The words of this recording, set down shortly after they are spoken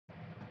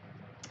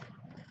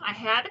I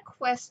had a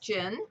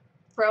question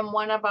from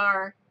one of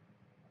our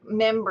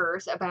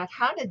members about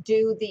how to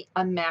do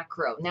a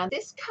macro. Now,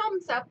 this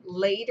comes up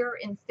later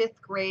in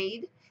fifth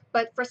grade,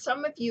 but for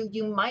some of you,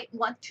 you might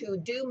want to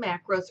do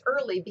macros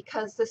early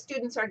because the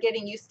students are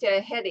getting used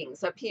to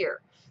headings up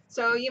here.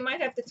 So you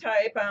might have to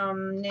type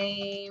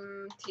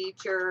name,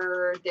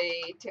 teacher,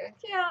 date,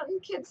 yeah,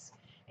 and kids,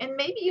 and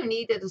maybe you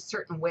need it a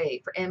certain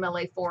way for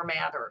MLA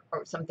format or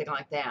something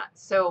like that.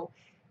 So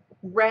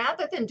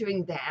rather than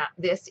doing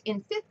this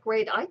in fifth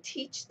grade, I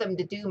teach them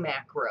to do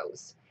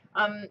macros.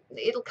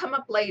 It'll come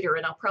up later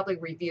and I'll probably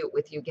review it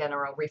with you again,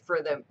 or I'll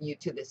refer you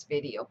to this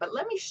video. But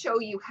let me show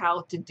you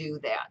how to do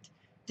that.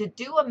 To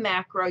do a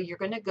macro, you're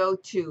going to go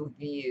to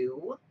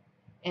View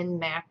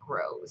and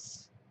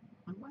Macros.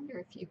 I wonder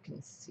if you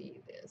can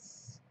see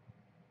this.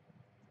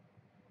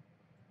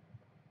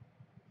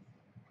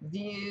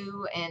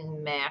 View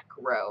and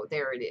macro,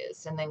 there it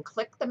is, and then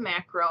click the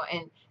macro,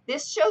 and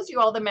this shows you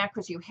all the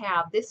macros you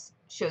have. This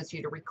shows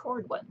you to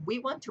record one. We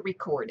want to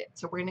record it,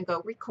 so we're going to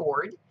go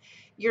record.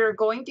 You're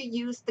going to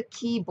use the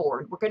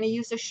keyboard. We're going to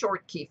use a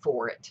short key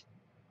for it,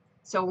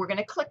 so we're going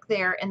to click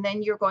there, and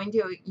then you're going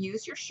to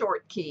use your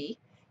short key.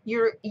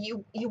 You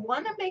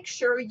want to make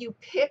sure you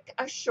pick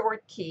a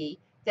short key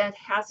that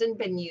hasn't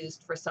been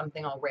used for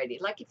something already.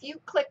 Like if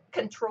you click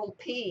Control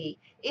P,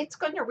 it's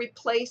going to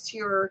replace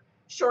your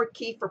short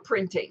key for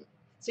printing.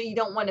 So you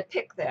don't want to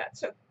pick that.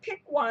 So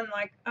pick one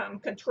like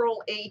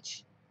Control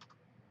H,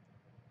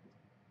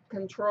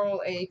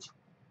 Control H,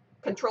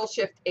 Control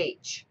Shift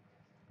H.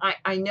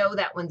 I know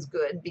that one's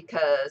good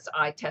because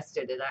I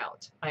tested it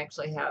out. I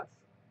actually have,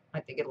 I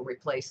think it'll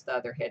replace the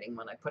other heading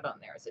when I put on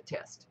there as a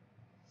test.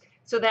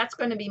 So that's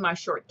going to be my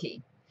short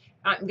key.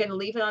 I'm going to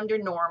leave it under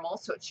normal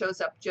so it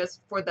shows up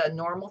just for the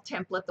normal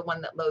template, the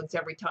one that loads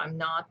every time,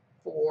 not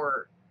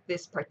for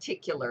this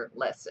particular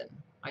lesson.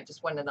 I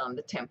just want it on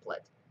the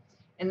template.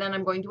 And then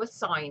I'm going to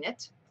assign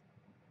it.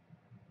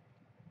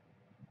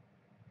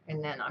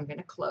 And then I'm going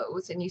to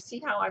close. And you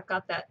see how I've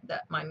got that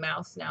my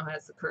mouse now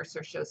has the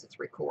cursor, shows it's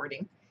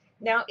recording.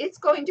 Now it's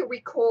going to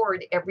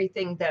record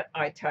everything that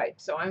I type.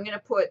 So I'm going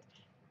to put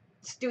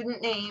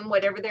student name,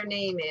 whatever their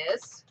name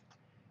is,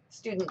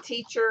 student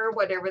teacher,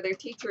 whatever their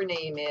teacher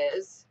name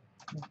is,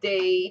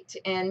 date,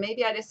 and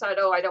maybe I decide,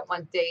 oh, I don't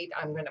want date,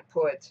 I'm going to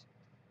put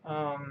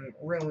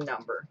room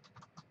number.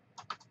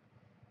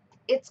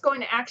 It's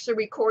going to actually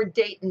record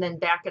date and then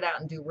back it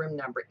out and do room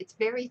number. It's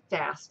very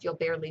fast. You'll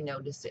barely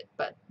notice it,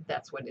 but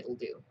that's what it'll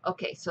do.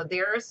 Okay, so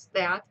there's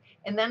that.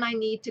 And then I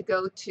need to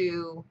go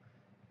to,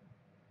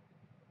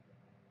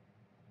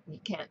 you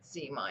can't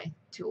see my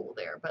tool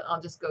there, but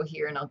I'll just go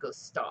here and I'll go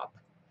stop.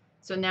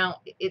 So now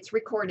it's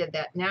recorded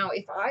that. Now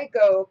if I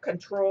go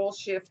Control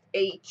Shift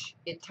H,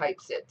 it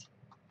types it.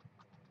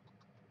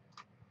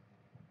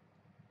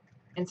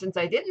 And since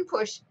I didn't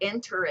push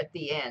enter at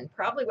the end,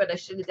 probably what I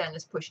should have done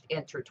is pushed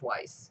enter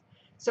twice.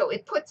 So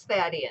it puts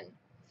that in.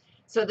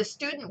 So the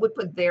student would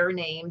put their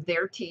name,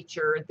 their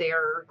teacher,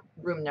 their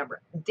room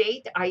number.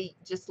 Date, I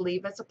just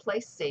leave as a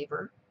place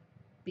saver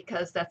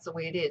because that's the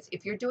way it is.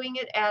 If you're doing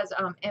it as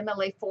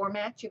MLA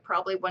format, you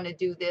probably want to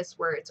do this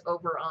where it's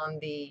over on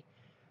the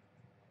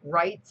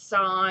right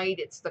side.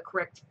 It's the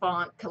correct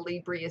font.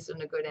 Calibri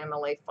isn't a good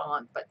MLA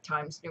font, but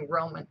Times New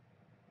Roman,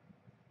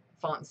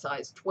 font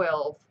size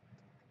 12.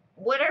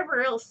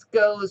 Whatever else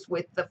goes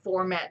with the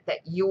format that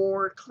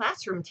your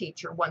classroom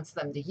teacher wants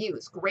them to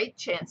use. Great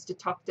chance to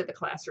talk to the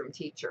classroom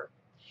teacher.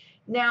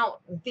 Now,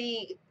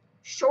 the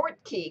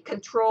short key,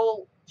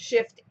 Control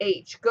Shift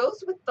H,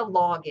 goes with the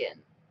login.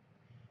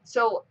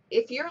 So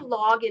if your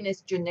login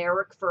is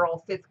generic for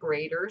all fifth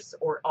graders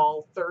or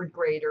all third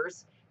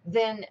graders,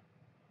 then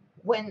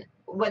when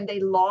they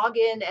log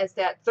in as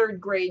that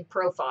third grade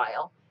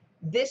profile,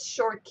 this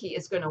short key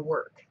is going to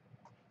work.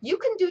 You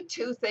can do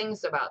two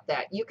things about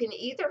that. You can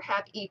either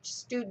have each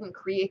student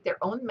create their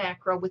own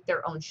macro with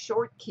their own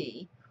short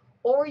key,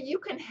 or you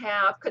can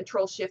have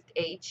Control Shift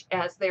H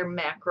as their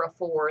macro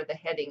for the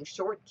heading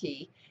short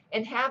key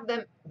and have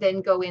them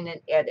then go in and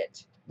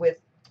edit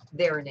with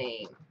their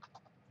name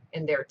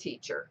and their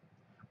teacher.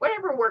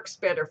 Whatever works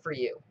better for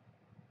you.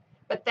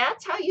 But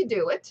that's how you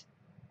do it.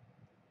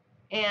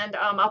 And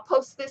I'll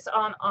post this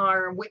on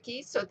our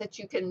wiki so that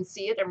you can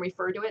see it and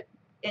refer to it.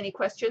 Any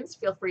questions,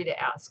 feel free to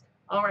ask.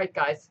 All right,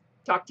 guys,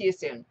 talk to you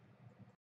soon.